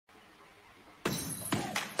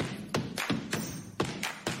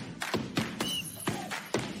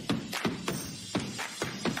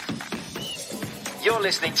You're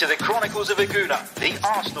listening to the Chronicles of Aguna, the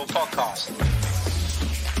Arsenal podcast.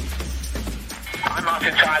 I'm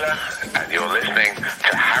Martin Tyler, and you're listening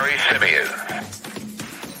to Harry Symeou.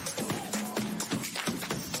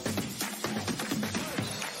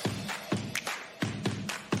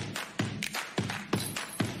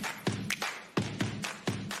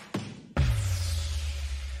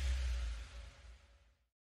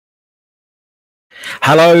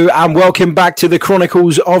 Hello and welcome back to the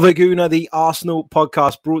Chronicles of Aguna, the Arsenal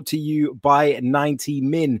podcast brought to you by 90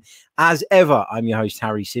 Min. As ever, I'm your host,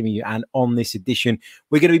 Harry Symeou, and on this edition,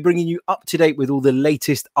 we're going to be bringing you up to date with all the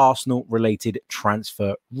latest Arsenal-related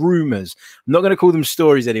transfer rumours. I'm not going to call them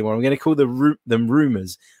stories anymore. I'm going to call them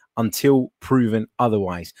rumours until proven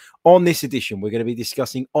otherwise. On this edition, we're going to be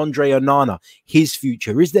discussing Andre Onana, his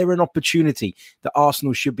future. Is there an opportunity that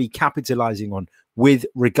Arsenal should be capitalising on with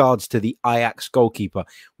regards to the Ajax goalkeeper?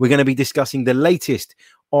 We're going to be discussing the latest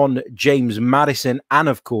on James Maddison. And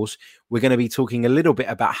of course, we're going to be talking a little bit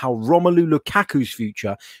about how Romelu Lukaku's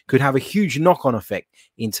future could have a huge knock-on effect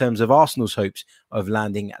in terms of Arsenal's hopes of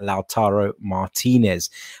landing Lautaro Martinez.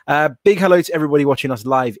 Big hello to everybody watching us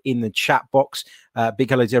live in the chat box. Big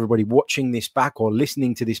hello to everybody watching this back or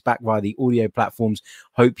listening to this back via the audio platforms.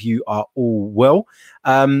 Hope you are all well.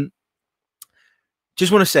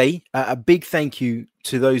 Just want to say a big thank you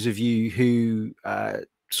to those of you who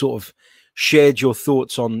sort of shared your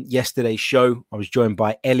thoughts on yesterday's show. I was joined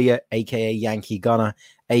by Elliot, aka Yankee Gunner,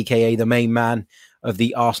 aka the main man of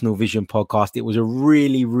the Arsenal Vision podcast. It was a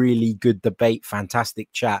really, really good debate, fantastic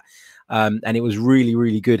chat. And it was really,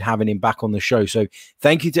 really good having him back on the show. So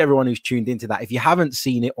thank you to everyone who's tuned into that. If you haven't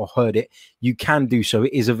seen it or heard it, you can do so.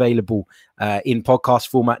 It is available in podcast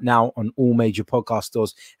format now on all major podcast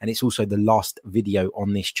stores. And it's also the last video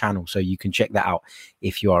on this channel. So you can check that out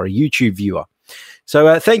if you are a YouTube viewer.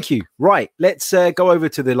 So thank you. Right, let's go over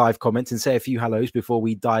to the live comments and say a few hellos before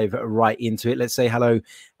we dive right into it. Let's say hello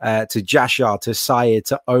to Jashar, to Syed,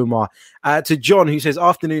 to Omar, to John, who says,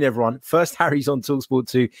 afternoon, everyone. First Harry's on TalkSport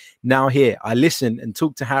 2, now here. I listen and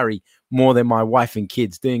talk to Harry more than my wife and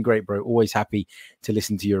kids. Doing great, bro. Always happy to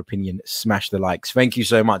listen to your opinion. Smash the likes. Thank you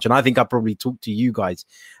so much. And I think I probably talk to you guys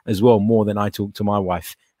as well more than I talk to my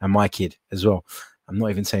wife and my kid as well. I'm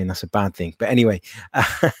not even saying that's a bad thing. But anyway,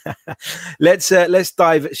 let's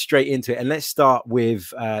dive straight into it. And let's start with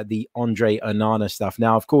the Andre Onana stuff.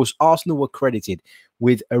 Now, of course, Arsenal were credited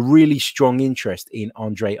with a really strong interest in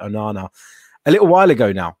Andre Onana a little while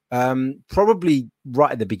ago now. Probably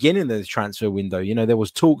right at the beginning of the transfer window. You know, there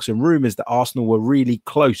was talks and rumours that Arsenal were really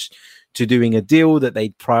close to doing a deal, that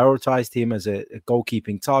they'd prioritised him as a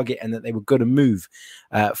goalkeeping target and that they were going to move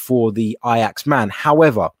for the Ajax man.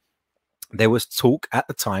 However, there was talk at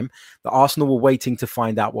the time that Arsenal were waiting to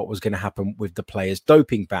find out what was going to happen with the player's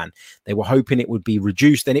doping ban. They were hoping it would be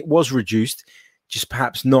reduced, and it was reduced, just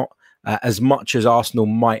perhaps not as much as Arsenal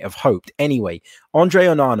might have hoped. Anyway, Andre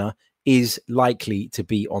Onana is likely to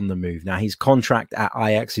be on the move. Now, his contract at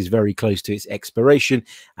Ajax is very close to its expiration,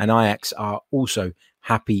 and Ajax are also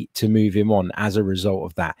happy to move him on as a result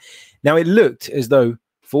of that. Now, it looked as though,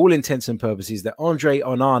 for all intents and purposes, that Andre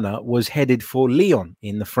Onana was headed for Lyon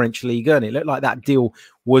in the French League 1. It looked like that deal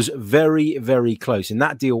was very, very close. And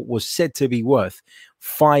that deal was said to be worth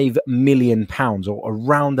 £5 million or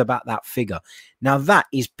around about that figure. Now, that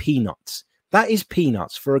is peanuts. That is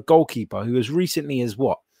peanuts for a goalkeeper who as recently as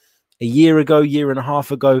a year and a half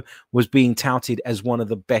ago, was being touted as one of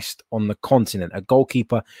the best on the continent, a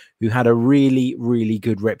goalkeeper who had a really, really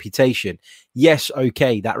good reputation. Yes,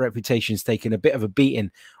 okay, that reputation's taken a bit of a beating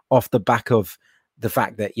off the back of the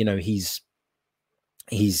fact that, you know, he's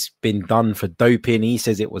been done for doping. He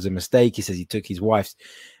says it was a mistake. He says he took his wife's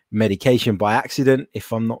medication by accident,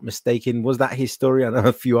 if I'm not mistaken. Was that his story? I know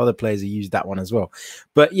a few other players have used that one as well.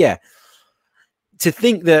 But yeah, to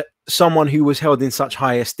think that someone who was held in such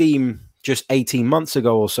high esteem just 18 months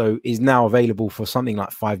ago or so is now available for something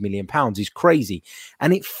like £5 million is crazy.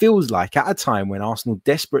 And it feels like at a time when Arsenal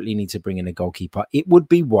desperately need to bring in a goalkeeper, it would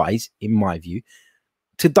be wise, in my view,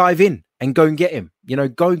 to dive in and go and get him. You know,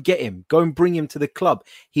 go and get him. Go and bring him to the club.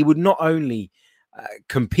 He would not only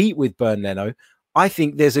compete with Bernd Leno, I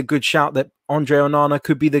think there's a good shout that Andre Onana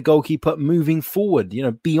could be the goalkeeper moving forward, you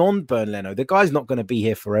know, beyond Bernd Leno. The guy's not going to be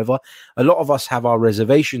here forever. A lot of us have our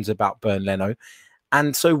reservations about Bernd Leno.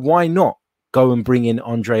 And so why not go and bring in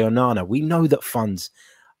Andre Onana? We know that funds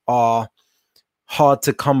are hard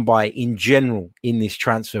to come by in general in this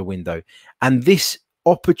transfer window. And this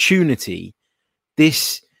opportunity,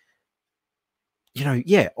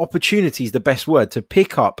 opportunity is the best word, to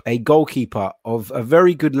pick up a goalkeeper of a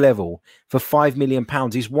very good level for £5 million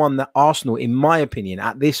is one that Arsenal, in my opinion,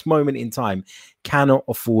 at this moment in time, cannot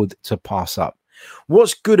afford to pass up.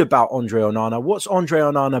 What's good about Andre Onana? What's Andre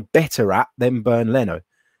Onana better at than Bernd Leno?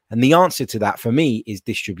 And the answer to that for me is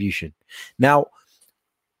distribution. Now,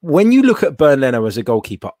 when you look at Bernd Leno as a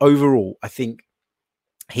goalkeeper, overall, I think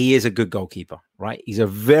he is a good goalkeeper, right? He's a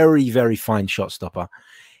very, very fine shot stopper.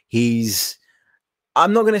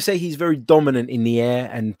 I'm not going to say he's very dominant in the air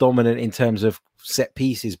and dominant in terms of set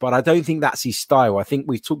pieces, but I don't think that's his style. I think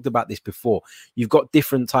we've talked about this before. You've got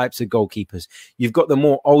different types of goalkeepers. You've got the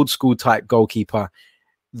more old school type goalkeeper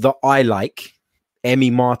that I like.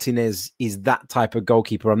 Emi Martinez is that type of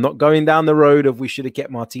goalkeeper. I'm not going down the road of we should have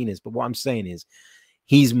kept Martinez, but what I'm saying is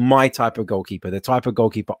he's my type of goalkeeper, the type of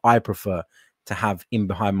goalkeeper I prefer to have in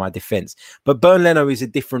behind my defense. But Bernd Leno is a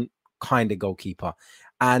different kind of goalkeeper,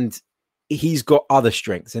 and he's got other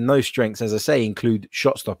strengths, and those strengths, as I say, include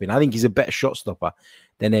shot stopping. I think he's a better shot stopper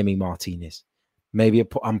than Emi Martinez. Maybe an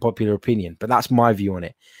unpopular opinion, but that's my view on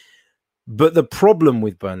it. But the problem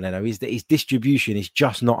with Bernd Leno is that his distribution is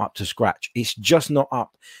just not up to scratch. It's just not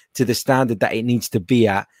up to the standard that it needs to be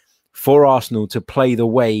at for Arsenal to play the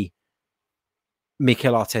way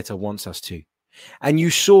Mikel Arteta wants us to. And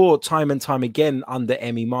you saw time and time again under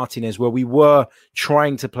Emi Martinez, where we were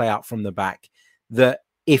trying to play out from the back, that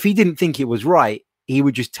if he didn't think it was right, he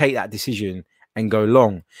would just take that decision and go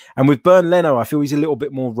long. And with Bernd Leno, I feel he's a little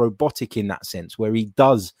bit more robotic in that sense, where he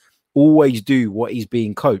does always do what he's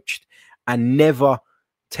being coached and never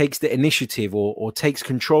takes the initiative or takes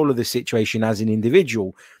control of the situation as an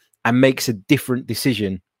individual and makes a different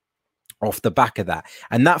decision off the back of that.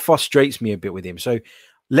 And that frustrates me a bit with him. So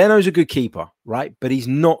Leno's a good keeper, right? But he's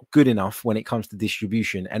not good enough when it comes to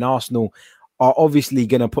distribution. And Arsenal are obviously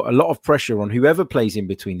going to put a lot of pressure on whoever plays in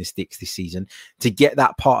between the sticks this season to get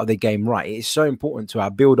that part of the game right. It is so important to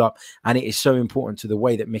our build-up, and it is so important to the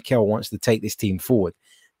way that Mikel wants to take this team forward.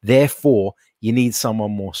 Therefore, you need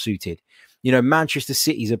someone more suited. You know, Manchester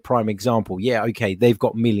City is a prime example. Yeah, okay, they've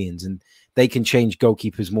got millions and they can change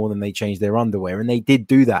goalkeepers more than they change their underwear. And they did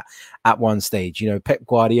do that at one stage. You know, Pep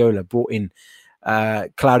Guardiola brought in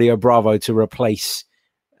Claudio Bravo to replace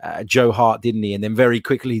Joe Hart, didn't he? And then very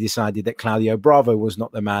quickly decided that Claudio Bravo was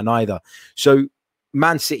not the man either. So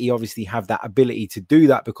Man City obviously have that ability to do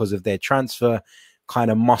that because of their transfer kind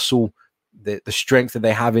of muscle, the strength that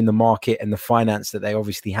they have in the market and the finance that they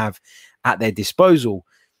obviously have at their disposal.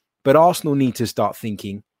 But Arsenal need to start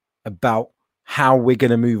thinking about how we're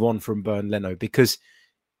going to move on from Bernd Leno, because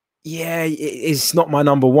yeah, it's not my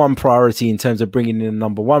number one priority in terms of bringing in a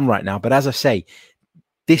number one right now. But as I say,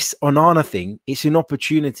 this Onana thing, it's an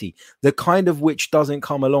opportunity, the kind of which doesn't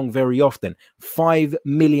come along very often. £5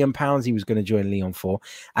 million he was going to join Lyon for,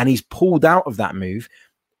 and he's pulled out of that move,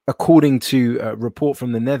 according to a report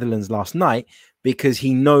from the Netherlands last night, because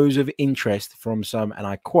he knows of interest from some, and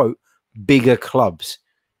I quote, bigger clubs.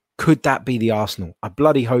 Could that be the Arsenal? I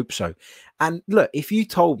bloody hope so. And look, if you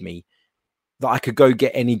told me that I could go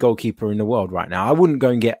get any goalkeeper in the world right now, I wouldn't go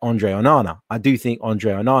and get Andre Onana. I do think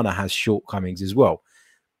Andre Onana has shortcomings as well.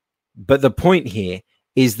 But the point here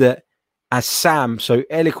is that, as Sam so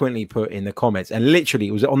eloquently put in the comments, and literally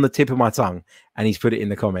it was on the tip of my tongue, and he's put it in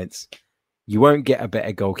the comments, you won't get a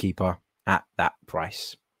better goalkeeper at that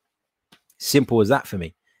price. Simple as that for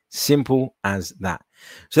me. Simple as that.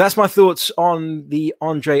 So that's my thoughts on the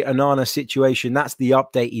Andre Onana situation. That's the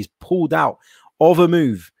update. He's pulled out of a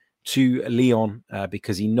move to Lyon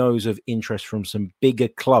because he knows of interest from some bigger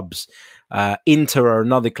clubs. Inter are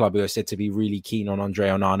another club who are said to be really keen on Andre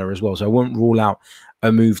Onana as well. So I won't rule out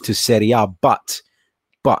a move to Serie A. But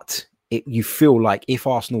you feel like if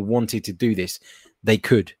Arsenal wanted to do this, they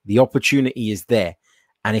could. The opportunity is there.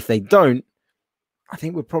 And if they don't, I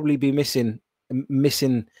think we'll probably be missing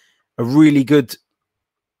a really good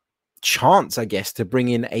chance, I guess, to bring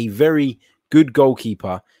in a very good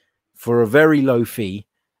goalkeeper for a very low fee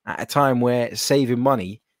at a time where saving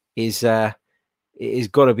money is got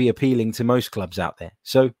to be appealing to most clubs out there.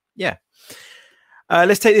 So, yeah.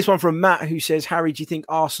 Let's take this one from Matt, who says, Harry, do you think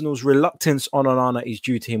Arsenal's reluctance on Onana is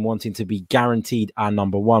due to him wanting to be guaranteed our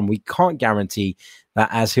number one? We can't guarantee that,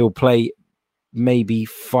 as he'll play maybe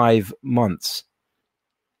 5 months.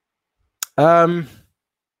 Do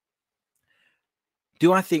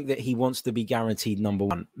I think that he wants to be guaranteed number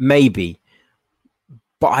one? Maybe.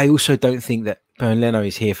 But I also don't think that Bernd Leno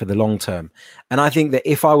is here for the long term. And I think that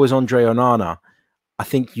if I was Andre Onana, I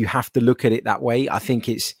think you have to look at it that way. I think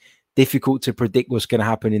it's difficult to predict what's going to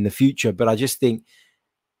happen in the future. But I just think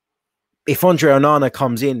if Andre Onana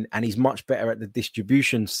comes in and he's much better at the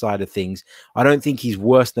distribution side of things, I don't think he's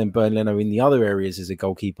worse than Bernd Leno in the other areas as a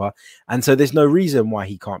goalkeeper. And so there's no reason why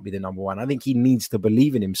he can't be the number one. I think he needs to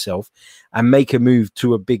believe in himself and make a move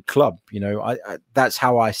to a big club. You know, that's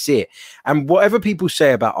how I see it. And whatever people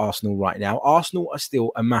say about Arsenal right now, Arsenal are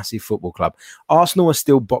still a massive football club. Arsenal are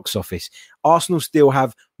still box office. Arsenal still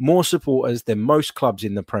have more supporters than most clubs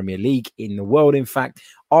in the Premier League, in the world, in fact.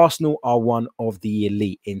 Arsenal are one of the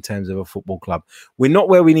elite in terms of a football club. We're not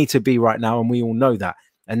where we need to be right now, and we all know that.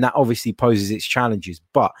 And that obviously poses its challenges.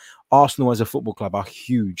 But Arsenal as a football club are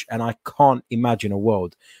huge, and I can't imagine a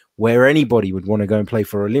world where anybody would want to go and play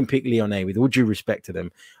for Olympique Lyonnais, with all due respect to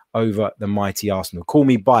them, over the mighty Arsenal. Call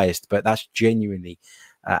me biased, but that's genuinely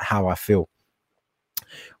how I feel.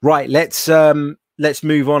 Right, let's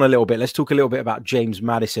move on a little bit. Let's talk a little bit about James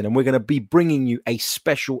Maddison, and we're going to be bringing you a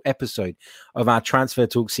special episode of our Transfer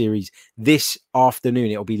Talk series this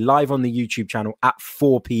afternoon. It'll be live on the YouTube channel at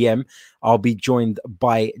 4 p.m. I'll be joined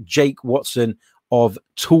by Jake Watson of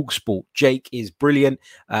TalkSport. Jake is brilliant.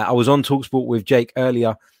 I was on TalkSport with Jake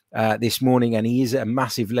earlier this morning, and he is a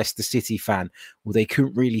massive Leicester City fan. Well, they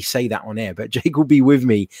couldn't really say that on air, but Jake will be with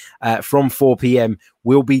me from 4 p.m.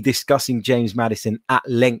 We'll be discussing James Maddison at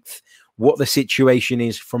length, what the situation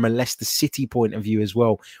is from a Leicester City point of view as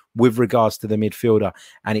well with regards to the midfielder.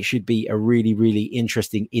 And it should be a really, really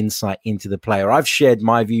interesting insight into the player. I've shared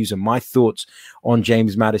my views and my thoughts on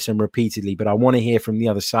James Maddison repeatedly, but I want to hear from the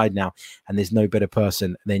other side now. And there's no better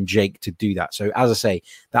person than Jake to do that. So as I say,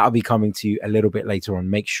 that'll be coming to you a little bit later on.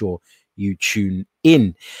 Make sure you tune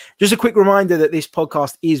in. Just a quick reminder that this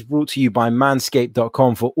podcast is brought to you by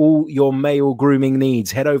manscaped.com. For all your male grooming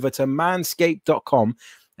needs, head over to manscaped.com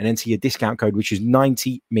and enter your discount code, which is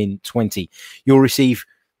 90min20. You'll receive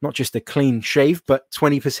not just a clean shave, but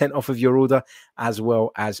 20% off of your order, as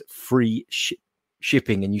well as free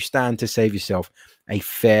shipping. And you stand to save yourself a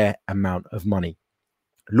fair amount of money.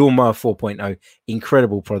 Lawnmower 4.0,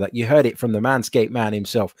 incredible product. You heard it from the Manscaped man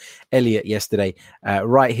himself, Elliot, yesterday,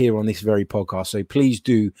 right here on this very podcast. So please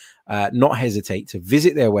do not hesitate to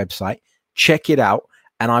visit their website, check it out.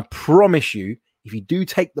 And I promise you, if you do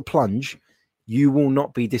take the plunge, you will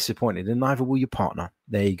not be disappointed, and neither will your partner.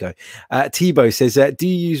 There you go. Thibaut says, do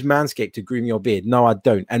you use Manscaped to groom your beard? No, I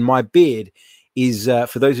don't. And my beard is,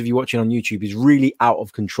 for those of you watching on YouTube, is really out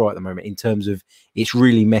of control at the moment in terms of it's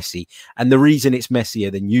really messy. And the reason it's messier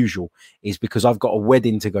than usual is because I've got a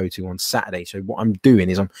wedding to go to on Saturday. So what I'm doing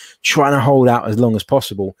is I'm trying to hold out as long as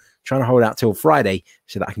possible, trying to hold out till Friday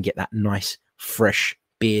so that I can get that nice, fresh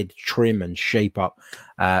beard trim and shape up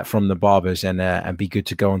from the barbers and be good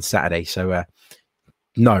to go on Saturday. So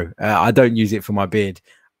no, I don't use it for my beard.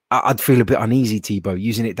 I'd feel a bit uneasy, Thibaut,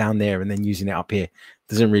 using it down there and then using it up here.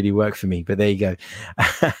 Doesn't really work for me, but there you go.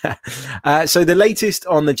 So the latest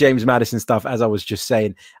on the James Maddison stuff, as I was just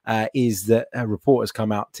saying, is that a report has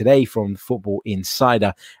come out today from Football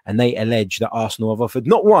Insider, and they allege that Arsenal have offered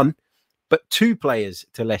not one, but two players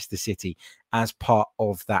to Leicester City as part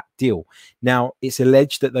of that deal. Now, it's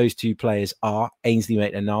alleged that those two players are Ainsley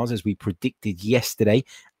Maitland-Niles, as we predicted yesterday,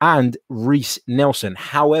 and Reece Nelson.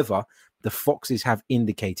 However, the Foxes have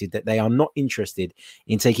indicated that they are not interested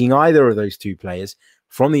in taking either of those two players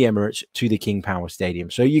from the Emirates to the King Power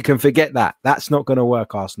Stadium. So you can forget that. That's not going to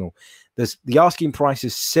work, Arsenal. The asking price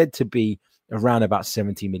is said to be around about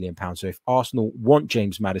 £70 million. So if Arsenal want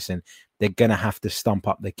James Maddison, they're going to have to stump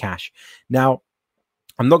up the cash. Now,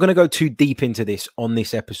 I'm not going to go too deep into this on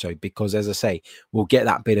this episode because, as I say, we'll get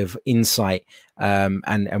that bit of insight and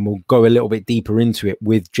we'll go a little bit deeper into it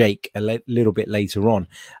with Jake a little bit later on.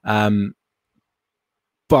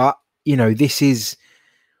 But, you know, this is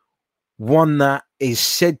one that is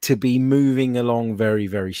said to be moving along very,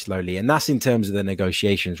 very slowly. And that's in terms of the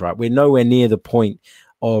negotiations, right? We're nowhere near the point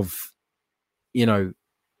of, you know,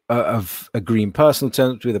 of agreeing personal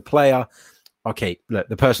terms with a player. Okay, look,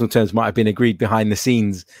 the personal terms might have been agreed behind the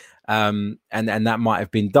scenes and that might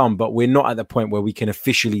have been done, but we're not at the point where we can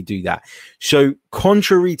officially do that. So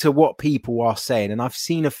contrary to what people are saying, and I've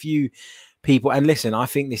seen a few people, and listen, I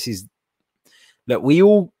think this is, look, we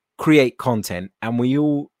all create content and we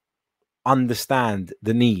all understand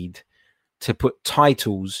the need to put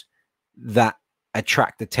titles that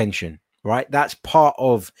attract attention, right? That's part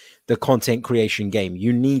of the content creation game.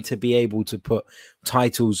 You need to be able to put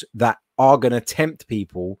titles that are going to tempt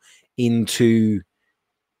people into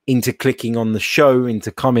clicking on the show,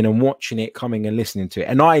 into coming and watching it, coming and listening to it.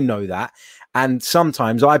 And I know that. And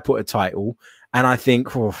sometimes I put a title and I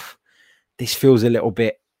think, oh, this feels a little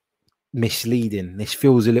bit misleading. This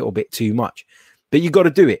feels a little bit too much. But you got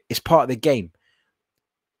to do it. It's part of the game.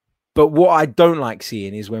 But what I don't like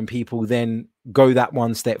seeing is when people then go that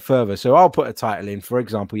one step further. So I'll put a title in. For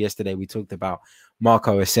example, yesterday we talked about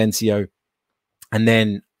Marco Asensio, and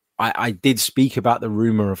then I did speak about the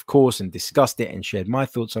rumor, of course, and discussed it and shared my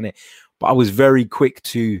thoughts on it. But I was very quick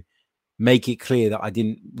to make it clear that I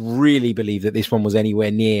didn't really believe that this one was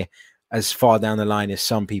anywhere near as far down the line as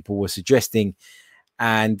some people were suggesting,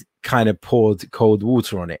 and kind of poured cold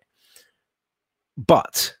water on it.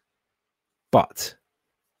 But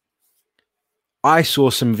I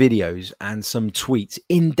saw some videos and some tweets,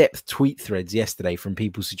 in-depth tweet threads yesterday from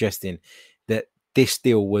people suggesting that this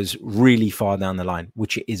deal was really far down the line,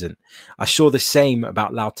 which it isn't. I saw the same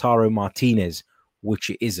about Lautaro Martinez, which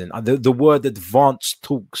it isn't. The word advanced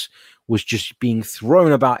talks was just being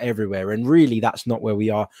thrown about everywhere. And really, that's not where we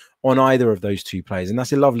are on either of those two players. And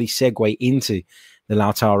that's a lovely segue into the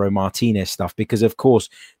Lautaro Martinez stuff, because, of course,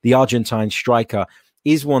 the Argentine striker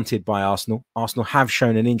is wanted by Arsenal. Arsenal have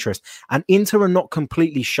shown an interest, and Inter are not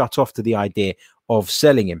completely shut off to the idea of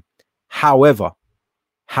selling him. However,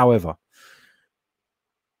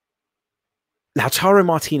 Lautaro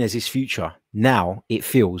Martinez's future now, it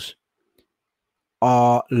feels,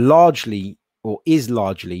 is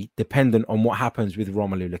largely dependent on what happens with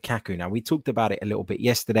Romelu Lukaku. Now, we talked about it a little bit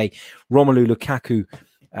yesterday. Romelu Lukaku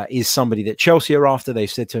is somebody that Chelsea are after. They've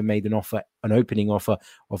said to have made an opening offer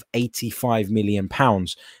of £85 million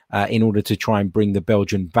in order to try and bring the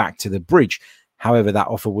Belgian back to the bridge. However, that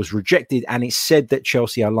offer was rejected, and it's said that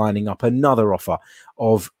Chelsea are lining up another offer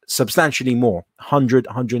of substantially more,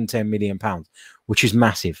 £110 million, which is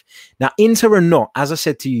massive. Now, Inter are not, as I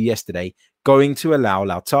said to you yesterday, going to allow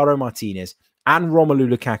Lautaro Martinez and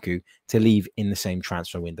Romelu Lukaku to leave in the same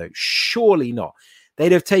transfer window. Surely not.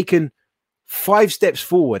 They'd have taken 5 steps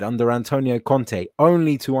forward under Antonio Conte,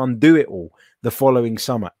 only to undo it all the following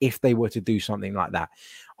summer if they were to do something like that.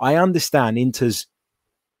 I understand Inter's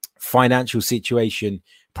financial situation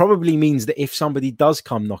probably means that if somebody does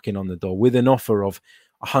come knocking on the door with an offer of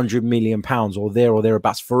 £100 million or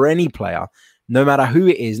thereabouts for any player, no matter who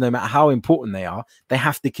it is, no matter how important they are, they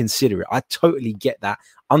have to consider it. I totally get that,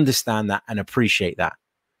 understand that, and appreciate that.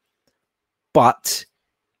 But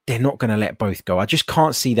they're not going to let both go. I just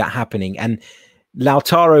can't see that happening. And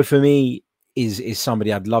Lautaro, for me, is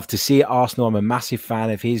somebody I'd love to see at Arsenal. I'm a massive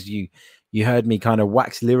fan of his. You heard me kind of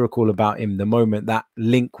wax lyrical about him the moment that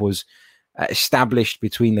link was established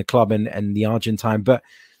between the club and the Argentine. But,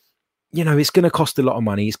 you know, it's going to cost a lot of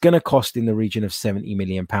money. It's going to cost in the region of £70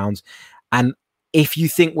 million. And if you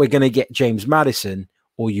think we're going to get James Maddison,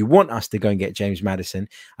 or you want us to go and get James Maddison,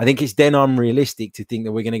 I think it's then unrealistic to think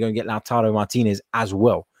that we're going to go and get Lautaro Martinez as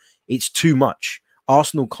well. It's too much.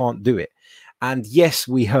 Arsenal can't do it. And yes,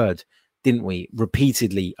 we heard, didn't we,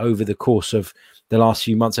 repeatedly over the course of the last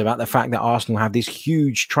few months about the fact that Arsenal have this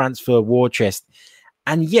huge transfer war chest.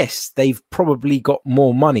 And yes, they've probably got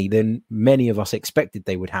more money than many of us expected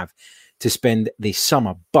they would have to spend this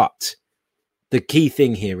summer. But the key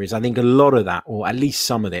thing here is I think a lot of that, or at least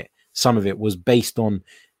some of it was based on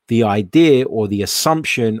the idea or the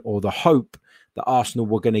assumption or the hope that Arsenal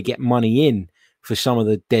were going to get money in for some of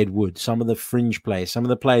the dead wood, some of the fringe players, some of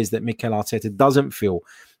the players that Mikel Arteta doesn't feel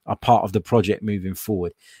are part of the project moving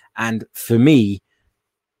forward. And for me,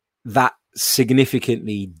 that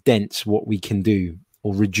significantly dents what we can do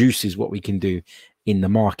or reduces what we can do in the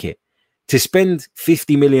market. To spend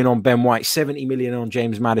 50 million on Ben White, 70 million on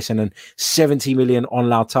James Maddison, and 70 million on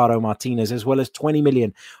Lautaro Martinez, as well as 20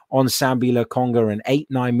 million on Sambi Lokonga and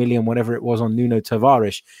 8-9 million, whatever it was, on Nuno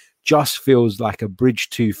Tavares, just feels like a bridge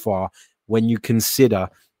too far when you consider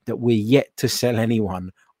that we're yet to sell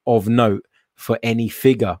anyone of note for any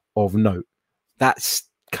figure of note. That's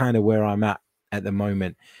kind of where I'm at the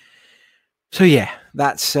moment. So yeah,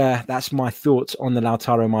 that's my thoughts on the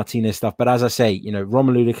Lautaro Martinez stuff. But as I say, you know,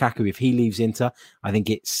 Romelu Lukaku, if he leaves Inter, I think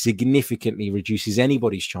it significantly reduces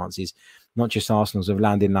anybody's chances, not just Arsenal's, of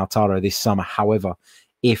landing Lautaro this summer. However,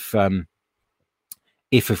 if of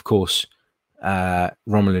course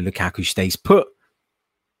Romelu Lukaku stays put,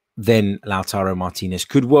 then Lautaro Martinez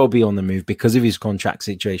could well be on the move because of his contract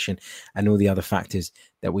situation and all the other factors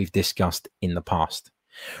that we've discussed in the past.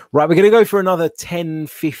 Right, we're going to go for another 10,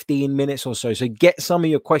 15 minutes or so. So get some of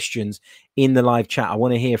your questions in the live chat. I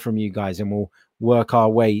want to hear from you guys, and we'll work our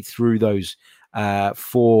way through those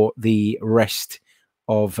for the rest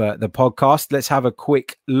of the podcast. Let's have a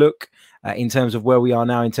quick look in terms of where we are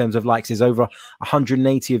now in terms of likes. There's over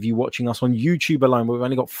 180 of you watching us on YouTube alone, but we've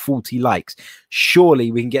only got 40 likes.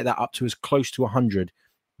 Surely we can get that up to as close to 100.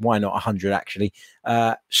 Why not 100 actually?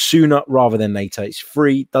 Sooner rather than later. It's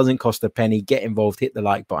free, doesn't cost a penny. Get involved, hit the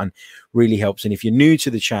like button, really helps. And if you're new to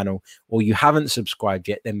the channel or you haven't subscribed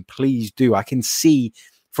yet, then please do. I can see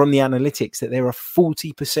from the analytics that there are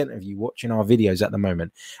 40% of you watching our videos at the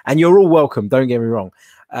moment. And you're all welcome, don't get me wrong,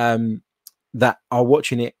 that are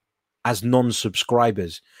watching it as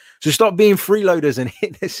non-subscribers. So stop being freeloaders and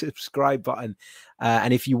hit the subscribe button.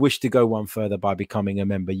 And if you wish to go one further by becoming a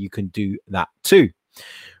member, you can do that too.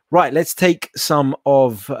 Right, let's take some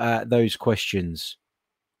of those questions.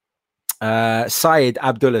 Syed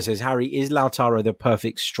Abdullah says, Harry, is Lautaro the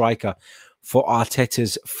perfect striker for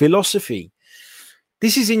Arteta's philosophy?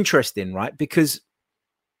 This is interesting, right? Because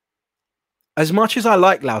as much as I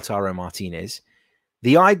like Lautaro Martinez,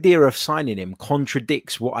 the idea of signing him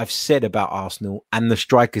contradicts what I've said about Arsenal and the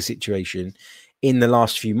striker situation in the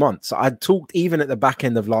last few months. I talked even at the back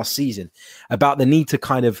end of last season about the need to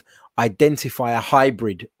kind of identify a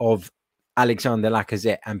hybrid of Alexander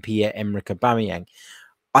Lacazette and Pierre-Emerick Aubameyang.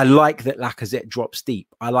 I like that Lacazette drops deep.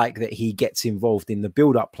 I like that he gets involved in the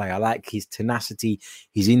build-up play. I like his tenacity,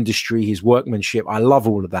 his industry, his workmanship. I love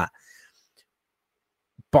all of that.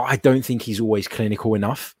 But I don't think he's always clinical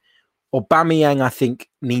enough. Aubameyang, I think,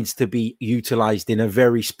 needs to be utilized in a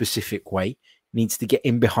very specific way. Needs to get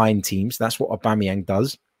in behind teams. That's what Aubameyang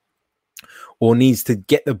does. Or needs to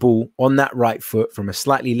get the ball on that right foot from a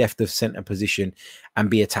slightly left of centre position and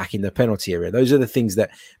be attacking the penalty area. Those are the things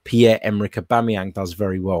that Pierre-Emerick Aubameyang does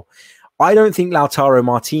very well. I don't think Lautaro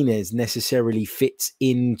Martinez necessarily fits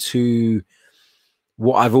into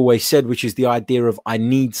what I've always said, which is the idea of I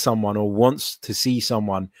need someone or wants to see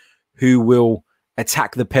someone who will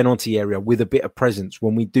attack the penalty area with a bit of presence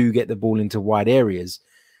when we do get the ball into wide areas.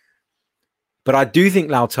 But I do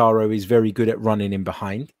think Lautaro is very good at running in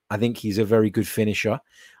behind. I think he's a very good finisher.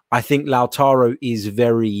 I think Lautaro is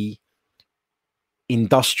very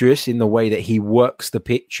industrious in the way that he works the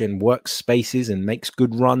pitch and works spaces and makes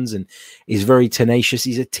good runs and is very tenacious.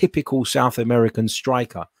 He's a typical South American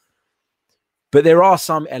striker. But there are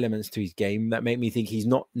some elements to his game that make me think he's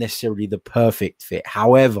not necessarily the perfect fit.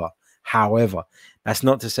 However, that's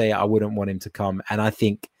not to say I wouldn't want him to come. And I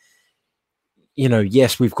think,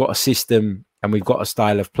 yes, we've got a system and we've got a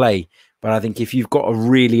style of play. But I think if you've got a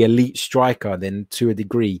really elite striker, then to a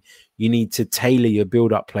degree, you need to tailor your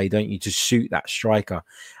build-up play, don't you, to suit that striker.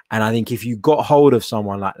 And I think if you got hold of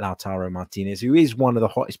someone like Lautaro Martinez, who is one of the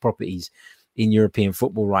hottest properties in European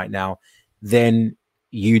football right now, then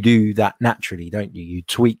you do that naturally, don't you? You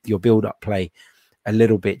tweak your build-up play a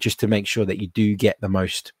little bit just to make sure that you do get the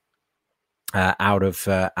most out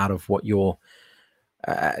of what you're,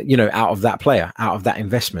 out of that player, out of that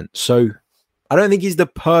investment. So I don't think he's the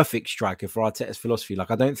perfect striker for Arteta's philosophy. Like,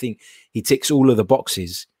 I don't think he ticks all of the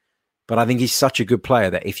boxes, but I think he's such a good player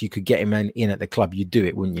that if you could get him in at the club, you'd do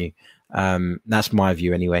it, wouldn't you? That's my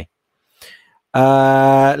view anyway.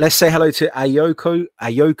 Let's say hello to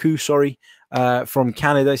Ayoku, from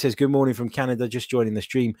Canada. It says, good morning from Canada, just joining the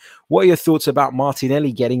stream. What are your thoughts about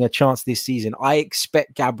Martinelli getting a chance this season? I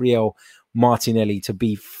expect Gabriel Martinelli to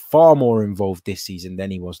be far more involved this season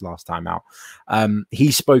than he was last time out.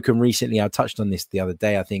 He's spoken recently, I touched on this the other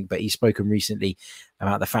day, I think, but he's spoken recently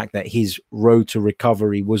about the fact that his road to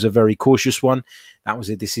recovery was a very cautious one. That was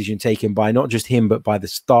a decision taken by not just him, but by the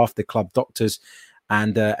staff, the club doctors.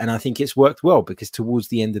 And I think it's worked well because towards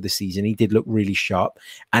the end of the season, he did look really sharp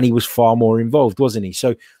and he was far more involved, wasn't he?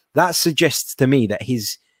 So that suggests to me that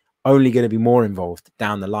he's only going to be more involved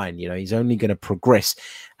down the line. He's only going to progress.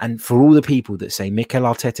 And for all the people that say Mikel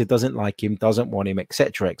Arteta doesn't like him, doesn't want him,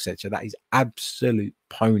 etc., that is absolute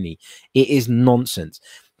pony. It is nonsense.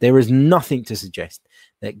 There is nothing to suggest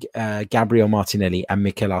that Gabriel Martinelli and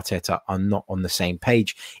Mikel Arteta are not on the same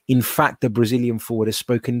page. In fact, the Brazilian forward has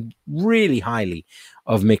spoken really highly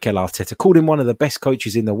of Mikel Arteta, called him one of the best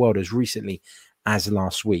coaches in the world as recently as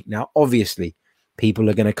last week. Now, obviously, people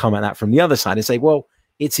are going to come at that from the other side and say, well,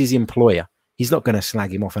 it's his employer. He's not going to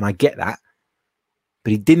slag him off, and I get that.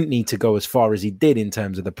 But he didn't need to go as far as he did in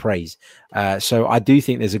terms of the praise. So I do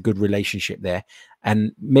think there's a good relationship there.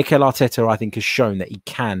 And Mikel Arteta, I think, has shown that he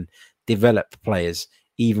can develop players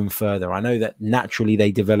even further. I know that naturally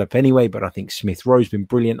they develop anyway, but I think Smith Rowe's been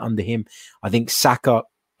brilliant under him. I think Saka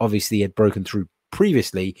obviously had broken through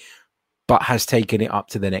previously, but has taken it up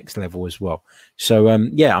to the next level as well. So,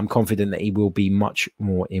 I'm confident that he will be much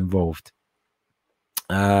more involved.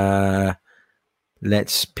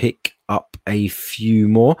 Let's pick up a few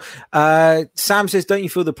more. Sam says, don't you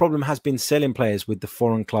feel the problem has been selling players with the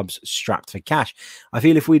foreign clubs strapped for cash? I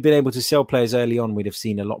feel if we'd been able to sell players early on, we'd have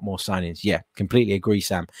seen a lot more signings. Yeah, completely agree,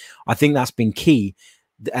 Sam. I think that's been key.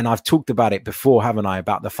 And I've talked about it before, haven't I?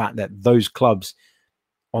 About the fact that those clubs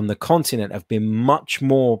on the continent have been much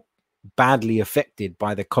more badly affected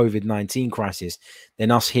by the COVID-19 crisis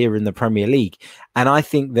than us here in the Premier League. And I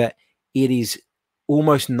think that it is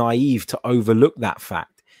almost naive to overlook that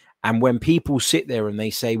fact. And when people sit there and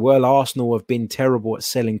they say, well, Arsenal have been terrible at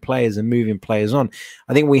selling players and moving players on,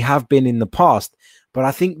 I think we have been in the past. But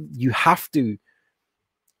I think you have to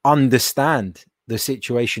understand the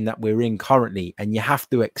situation that we're in currently, and you have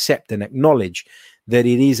to accept and acknowledge that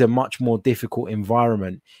it is a much more difficult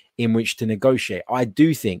environment in which to negotiate. I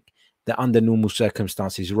do think that under normal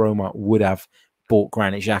circumstances, Roma would have bought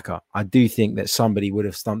Granit Xhaka. I do think that somebody would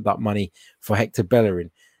have stumped up money for Hector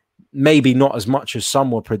Bellerin. Maybe not as much as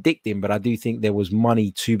some were predicting, but I do think there was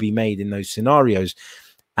money to be made in those scenarios.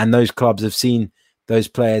 And those clubs have seen those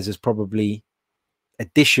players as probably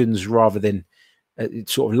additions rather than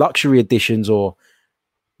sort of luxury additions, or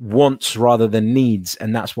wants rather than needs.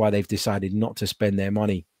 And that's why they've decided not to spend their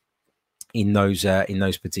money in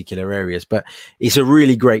those particular areas. But it's a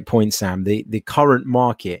really great point, Sam. The current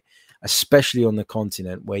market, especially on the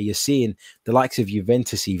continent, where you're seeing the likes of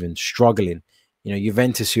Juventus even struggling. You know,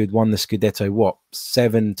 Juventus, who had won the Scudetto,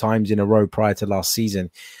 7 times in a row prior to last season,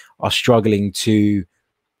 are struggling to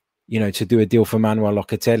do a deal for Manuel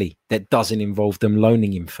Locatelli that doesn't involve them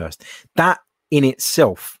loaning him first. That in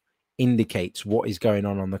itself indicates what is going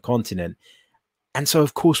on the continent. And so,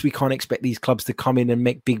 of course, we can't expect these clubs to come in and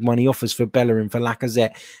make big money offers for Bellerin, for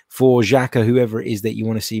Lacazette, for Xhaka, whoever it is that you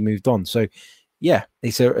want to see moved on. So, yeah,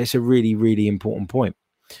 it's a really, really important point.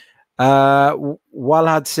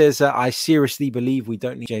 Walhad says, I seriously believe we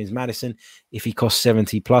don't need James Maddison if he costs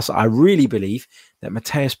 70 plus. I really believe that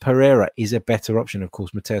Mateus Pereira is a better option. Of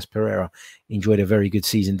course, Mateus Pereira enjoyed a very good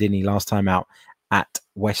season, didn't he, last time out at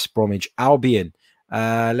West Bromwich Albion.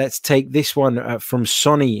 Let's take this one from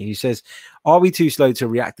Sonny, who says, are we too slow to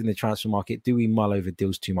react in the transfer market? Do we mull over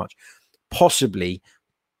deals too much? Possibly.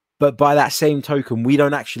 But by that same token, we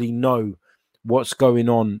don't actually know what's going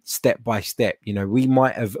on step by step. You know, we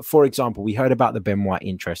might have, for example, we heard about the Ben White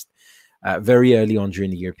interest very early on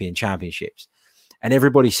during the European Championships. And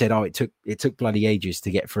everybody said, oh, it took bloody ages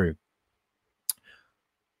to get through.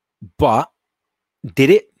 But did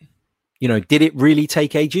it? You know, did it really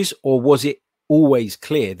take ages, or was it always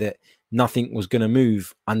clear that nothing was going to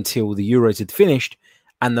move until the Euros had finished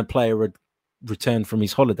and the player had returned from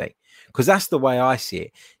his holiday? Because that's the way I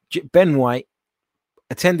see it. Ben White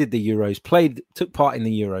attended the Euros, took part in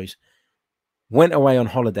the Euros, went away on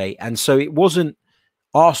holiday. And so it wasn't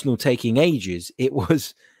Arsenal taking ages. It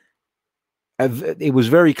was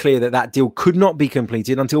very clear that deal could not be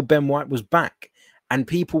completed until Ben White was back. And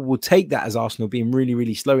people will take that as Arsenal being really,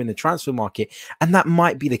 really slow in the transfer market. And that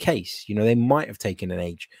might be the case. You know, they might have taken an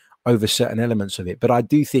age over certain elements of it. But I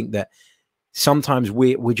do think that sometimes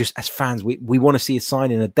we're just, as fans, we want to see a sign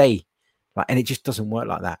in a day. And it just doesn't work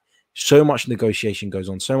like that. So much negotiation goes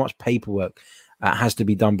on. So much paperwork has to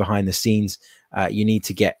be done behind the scenes. You need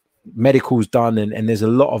to get medicals done, and there's a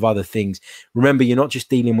lot of other things. Remember, you're not just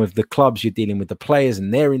dealing with the clubs, you're dealing with the players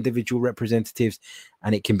and their individual representatives,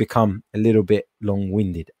 and it can become a little bit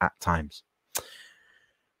long-winded at times.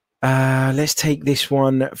 Let's take this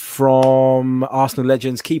one from Arsenal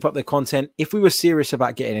Legends. Keep up the content. If we were serious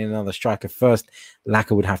about getting another striker, first,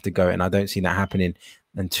 Laka would have to go, and I don't see that happening.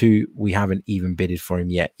 And 2, we haven't even bidded for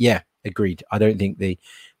him yet. Yeah, agreed. I don't think the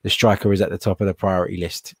striker is at the top of the priority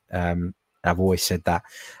list. I've always said that.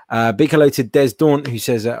 Big hello to Des Daunt, who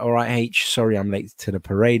says, all right, H, sorry I'm late to the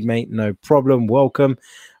parade, mate. No problem. Welcome.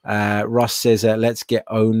 Russ says, let's get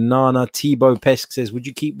Onana. Thibaut Pesk says, would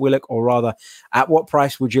you keep Willock, or rather, at what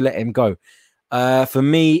price would you let him go? For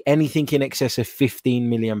me, anything in excess of £15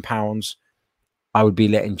 million, I would be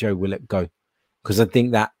letting Joe Willock go. Because I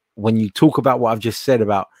think that when you talk about what I've just said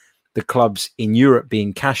about the clubs in Europe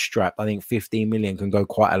being cash strapped, I think 15 million can go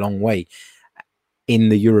quite a long way in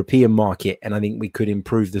the European market. And I think we could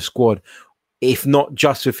improve the squad. If not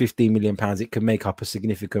just for £15 million, it could make up a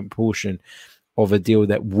significant portion of a deal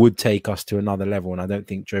that would take us to another level. And I don't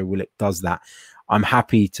think Joe Willock does that. I'm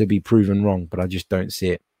happy to be proven wrong, but I just don't see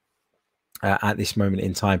it at this moment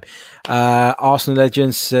in time. Arsenal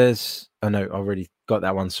Legends says, oh no, I already got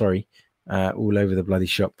that one. Sorry. All over the bloody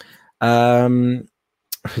shop.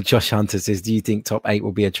 Josh Hunter says, do you think top 8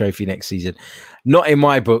 will be a trophy next season? Not in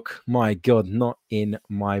my book. My God, not in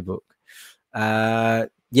my book.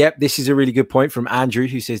 Yep, this is a really good point from Andrew,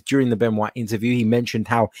 who says during the Ben White interview, he mentioned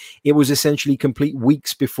how it was essentially complete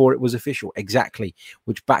weeks before it was official. Exactly,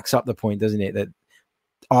 which backs up the point, doesn't it, that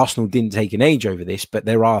Arsenal didn't take an age over this, but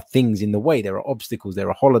there are things in the way. There are obstacles. There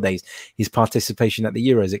are holidays, his participation at the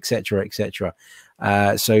Euros, etc., etc.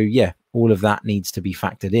 So, yeah, all of that needs to be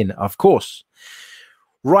factored in, of course.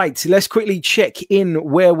 Right, let's quickly check in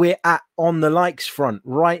where we're at on the likes front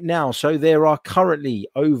right now. So there are currently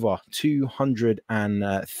over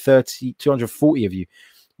 240 of you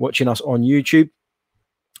watching us on YouTube.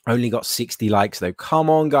 Only got 60 likes though. Come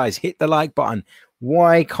on, guys, hit the like button.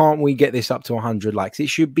 Why can't we get this up to 100 likes? It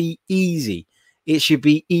should be easy. It should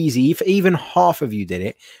be easy. If even half of you did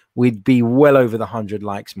it, we'd be well over the 100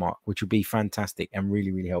 likes mark, which would be fantastic and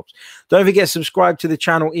really, really helps. Don't forget, subscribe to the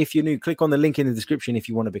channel if you're new. Click on the link in the description if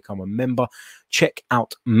you want to become a member. Check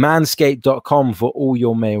out manscaped.com for all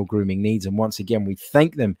your male grooming needs. And once again, we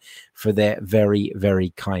thank them for their very, very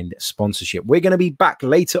kind sponsorship. We're going to be back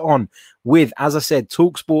later on with, as I said,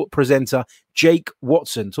 TalkSport presenter Jake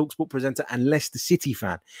Watson, TalkSport presenter and Leicester City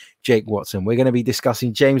fan Jake Watson. We're going to be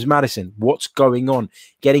discussing James Maddison, what's going on,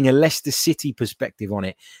 getting a Leicester City perspective on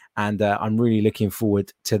it. And I'm really looking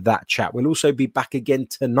forward to that chat. We'll also be back again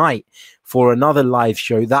tonight for another live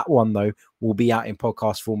show. That one, though, will be out in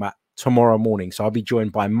podcast format tomorrow morning. So I'll be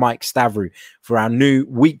joined by Mike Stavru for our new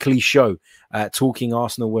weekly show, Talking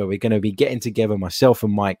Arsenal, where we're going to be getting together, myself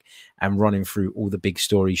and Mike, and running through all the big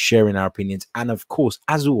stories, sharing our opinions, and of course,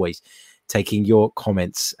 as always, taking your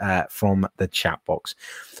comments from the chat box.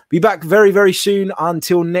 Be back very, very soon.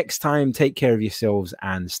 Until next time, take care of yourselves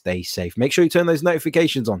and stay safe. Make sure you turn those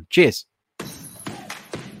notifications on. Cheers.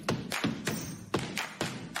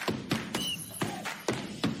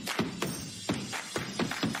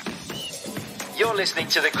 You're listening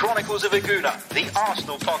to the Chronicles of Aguna, the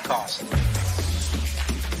Arsenal podcast.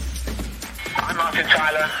 I'm Martin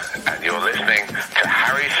Tyler, and you're listening to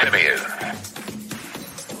Harry Symeou.